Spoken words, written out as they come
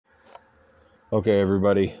Okay,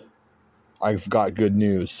 everybody, I've got good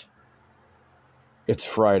news. It's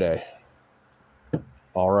Friday.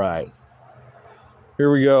 All right, here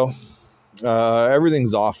we go.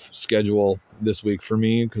 Everything's off schedule this week for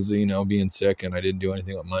me because, being sick, and I didn't do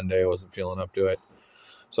anything on Monday. I wasn't feeling up to it.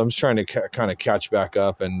 So I'm just trying to kind of catch back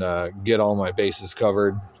up and get all my bases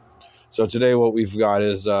covered. So today what we've got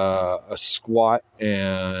is a squat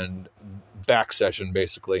and back session,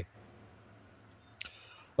 basically.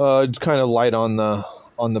 Kind of light on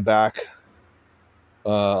the back,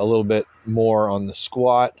 a little bit more on the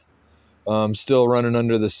squat. Still running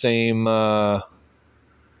under the same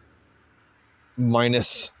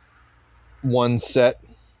minus one set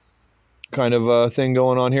kind of thing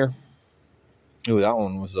going on here. Ooh, that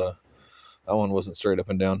one wasn't straight up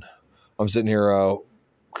and down. I'm sitting here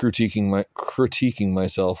critiquing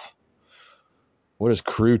myself. What is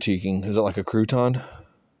critiquing? Is it like a crouton?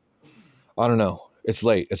 I don't know. It's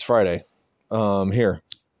late. It's Friday. Here.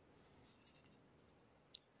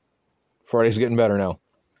 Friday's getting better now.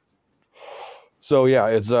 So yeah,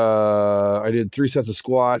 it's I did 3 sets of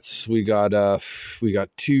squats. We got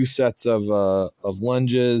 2 sets of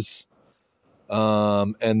lunges.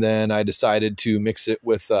 And then I decided to mix it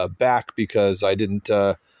with back because I didn't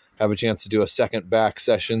have a chance to do a second back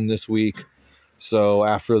session this week. So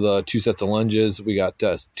after the 2 sets of lunges, we got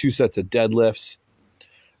 2 sets of deadlifts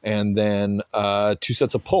and then 2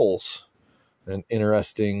 sets of pulls. An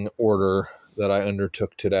interesting order that I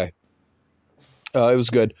undertook today. It was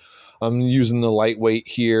good. I'm using the lightweight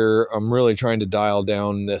here. I'm really trying to dial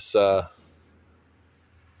down this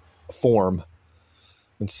form.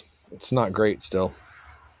 It's not great still.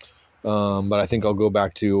 But I think I'll go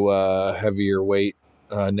back to heavier weight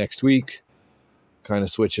next week. Kind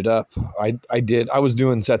of switch it up. I was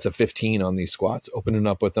doing sets of 15 on these squats, opening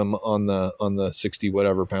up with them on the 60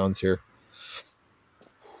 whatever pounds here.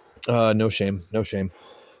 No shame.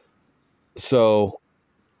 So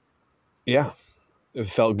yeah, it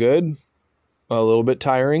felt good. A little bit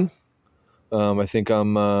tiring. I think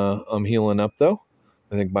I'm healing up though.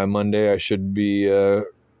 I think by Monday I should be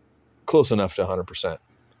close enough to 100%.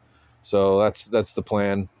 So that's the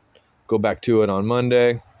plan. Go back to it on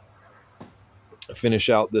Monday. Finish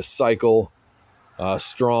out this cycle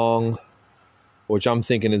strong, which I'm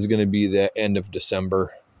thinking is going to be the end of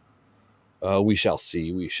December. We shall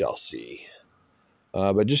see.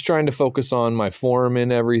 But just trying to focus on my form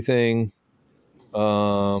and everything.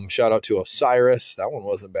 Shout out to Osiris. That one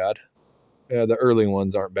wasn't bad. Yeah, the early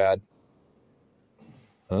ones aren't bad.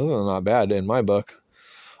 Those are not bad in my book.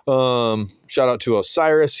 Shout out to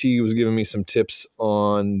Osiris. He was giving me some tips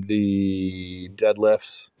on the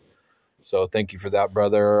deadlifts. So thank you for that,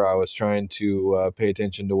 brother. I was trying to pay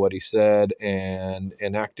attention to what he said and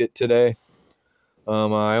enact it today.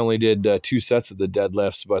 I only did 2 sets of the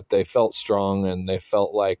deadlifts, but they felt strong and they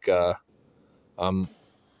felt like I'm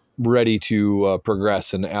ready to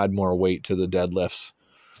progress and add more weight to the deadlifts.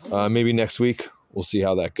 Maybe next week. We'll see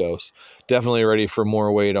how that goes. Definitely ready for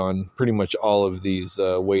more weight on pretty much all of these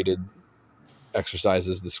weighted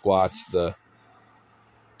exercises, the squats, the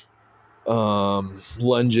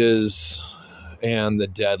lunges, and the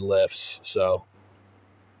deadlifts. So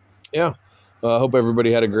yeah, I hope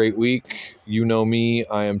everybody had a great week. You know me,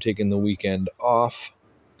 I am taking the weekend off.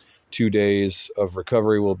 2 days of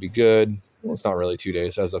recovery will be good. Well, it's not really 2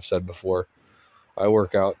 days, as I've said before. I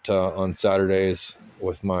work out on Saturdays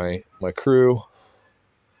with my crew,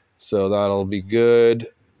 so that'll be good.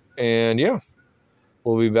 And yeah,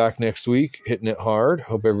 we'll be back next week, hitting it hard.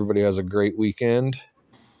 Hope everybody has a great weekend.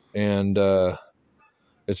 And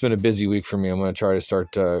it's been a busy week for me. I'm going to try to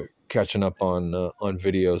start catching up on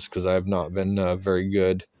videos because I have not been very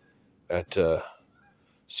good at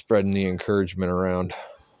spreading the encouragement around.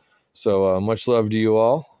 So much love to you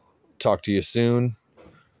all. Talk to you soon.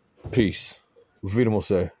 Peace. Vida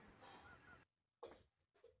você.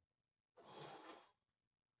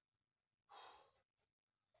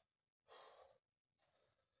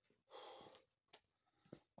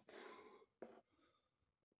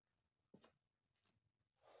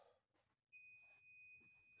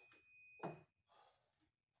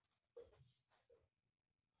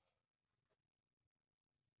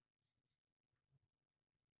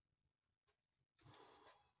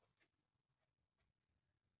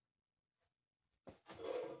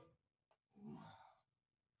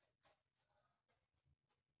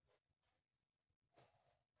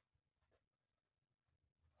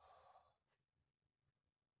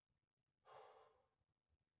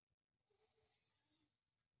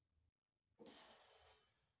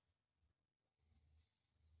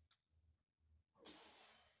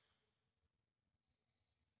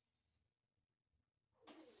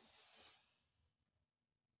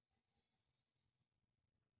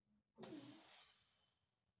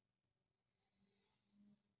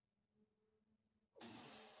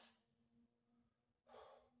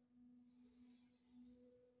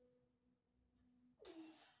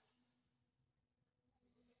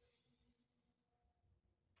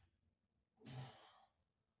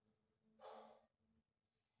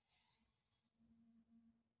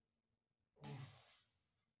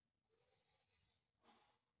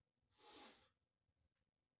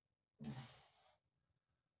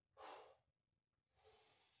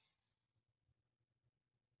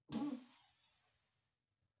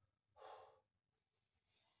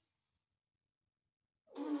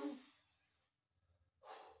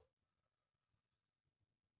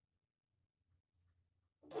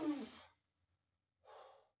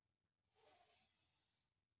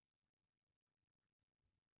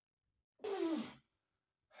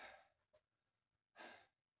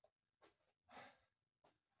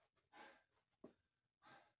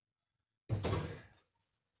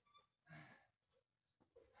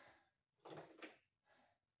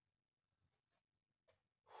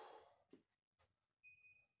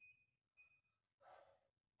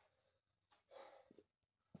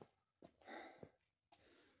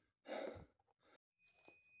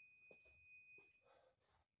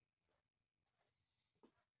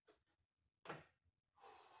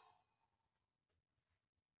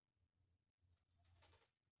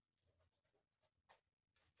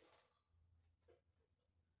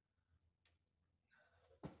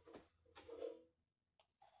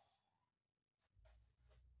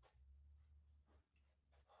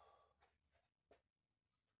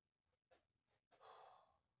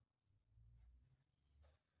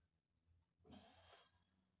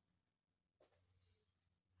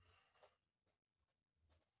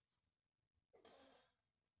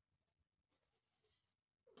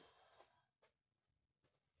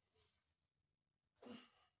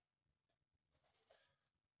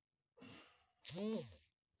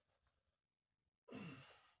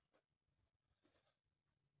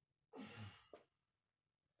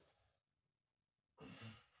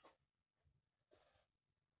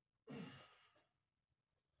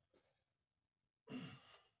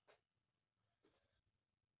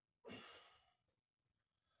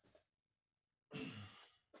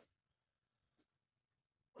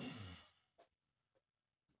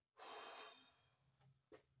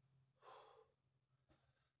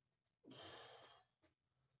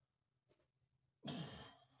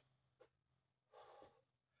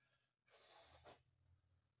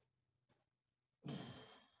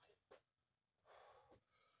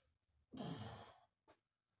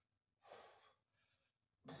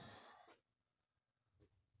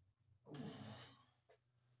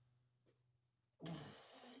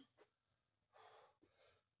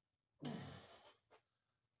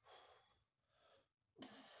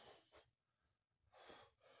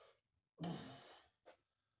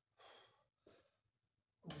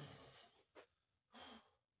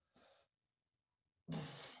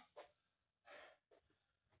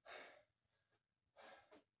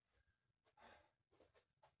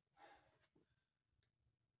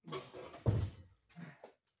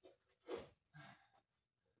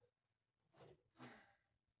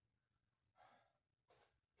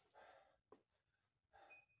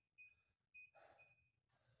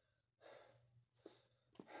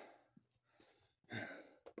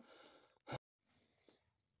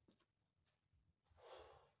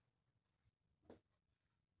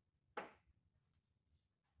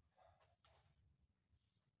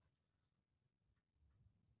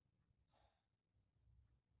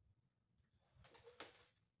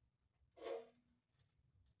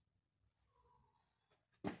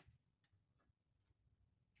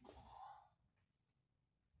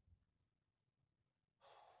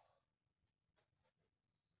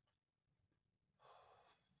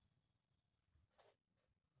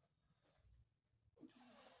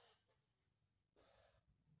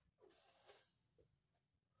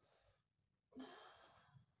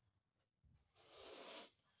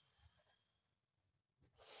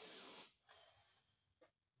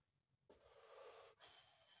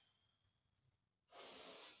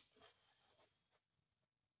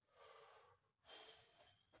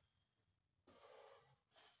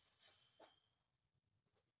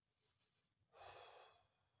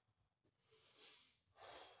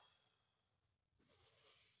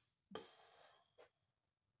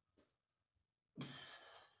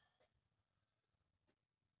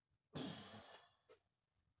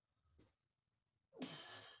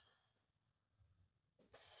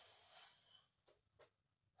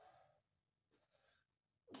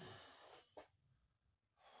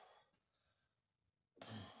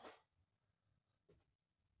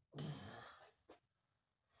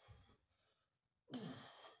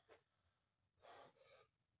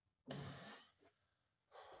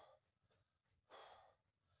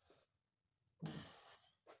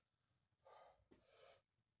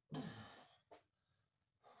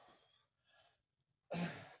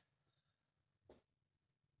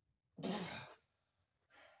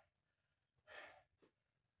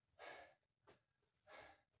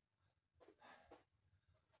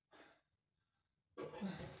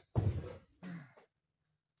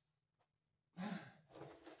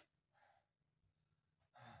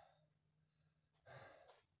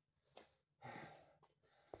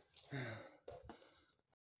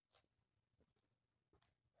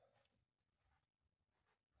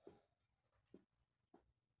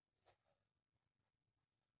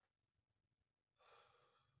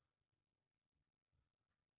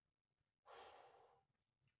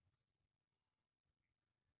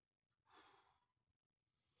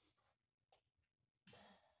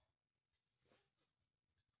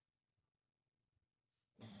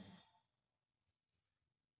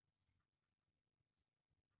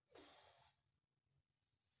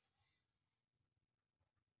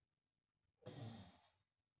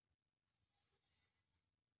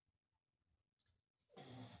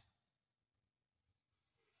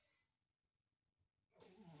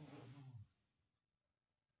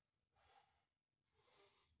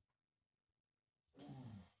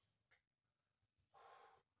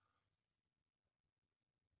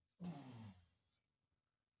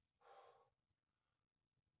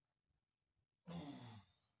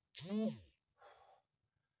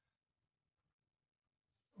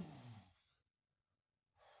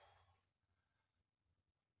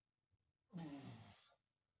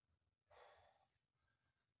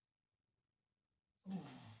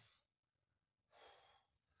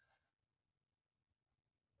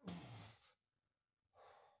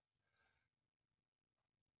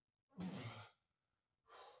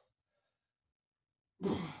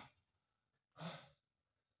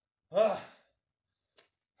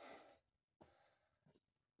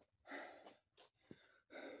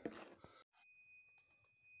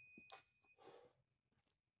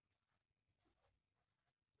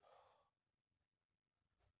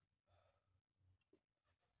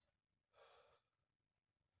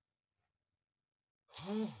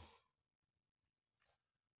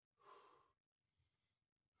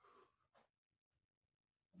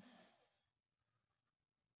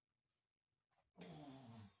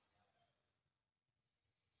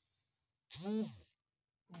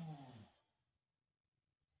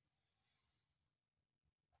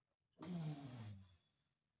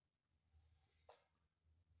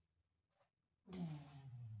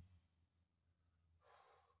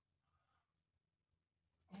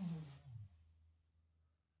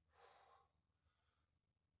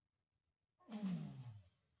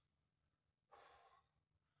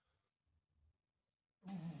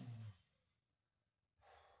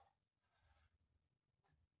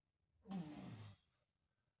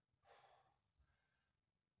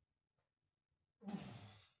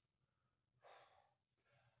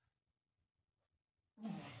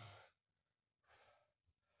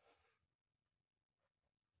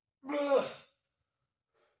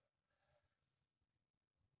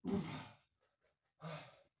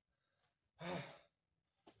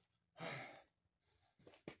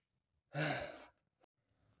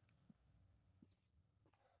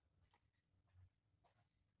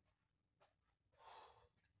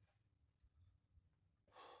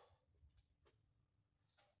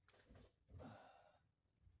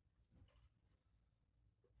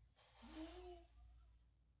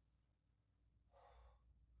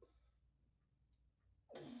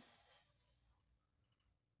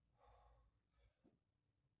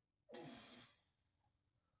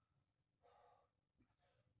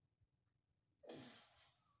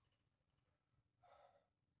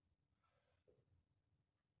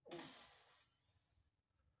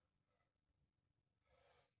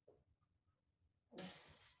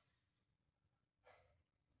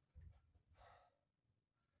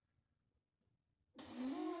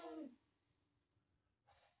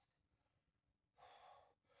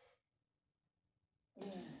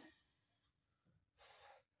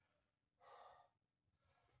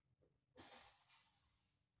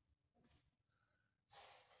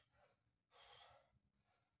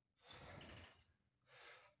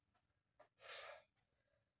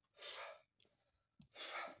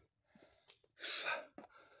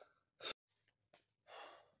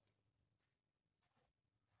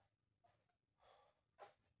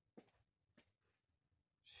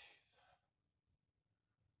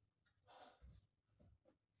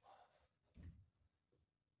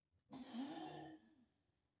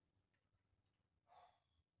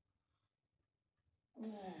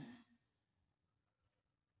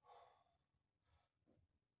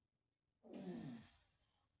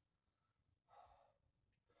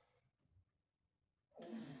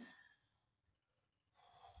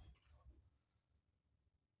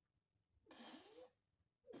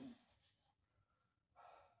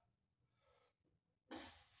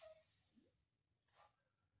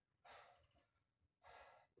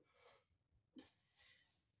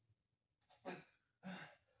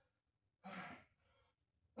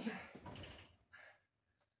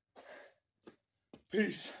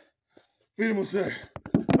 Peace. Feet almost there.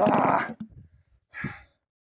 Ah!